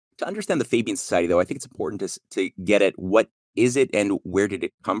To understand the Fabian Society, though, I think it's important to get at what is it and where did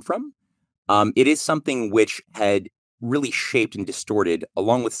it come from. It is something which had really shaped and distorted,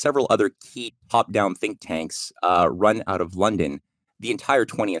 along with several other key top-down think tanks run out of London, the entire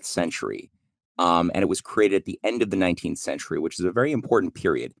 20th century. And it was created at the end of the 19th century, which is a very important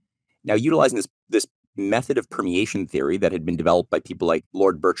period. Now, utilizing this method of permeation theory that had been developed by people like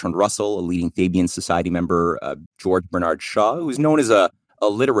Lord Bertrand Russell, a leading Fabian Society member, George Bernard Shaw, who's known as a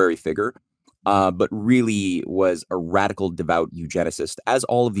literary figure, but really was a radical, devout eugenicist. As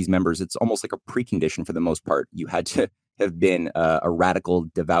all of these members, it's almost like a precondition for the most part. You had to have been a radical,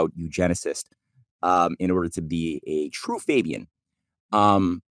 devout eugenicist in order to be a true Fabian.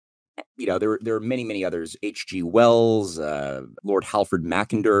 Um, there are many, many others. H.G. Wells, Lord Halford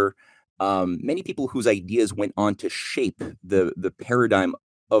Mackinder, many people whose ideas went on to shape the paradigm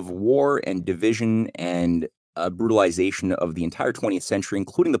of war and division and brutalization of the entire 20th century,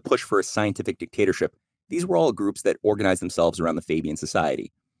 including the push for a scientific dictatorship. These were all groups that organized themselves around the Fabian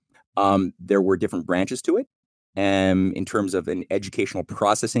Society. There were different branches to it, in terms of an educational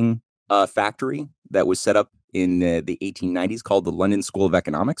processing factory that was set up in the 1890s called the London School of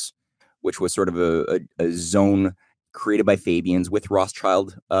Economics, which was sort of a zone created by Fabians with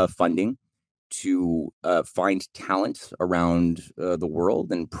Rothschild funding to find talent around the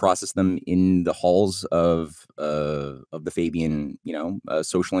world and process them in the halls of the Fabian,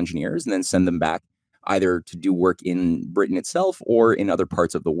 social engineers, and then send them back either to do work in Britain itself or in other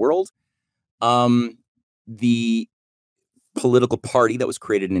parts of the world. The political party that was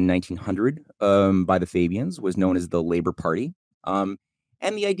created in 1900 by the Fabians was known as the Labour Party. And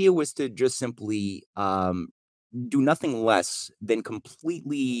the idea was to just simply do nothing less than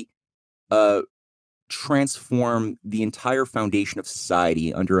completely uh, transform the entire foundation of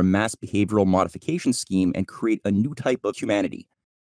society under a mass behavioral modification scheme and create a new type of humanity.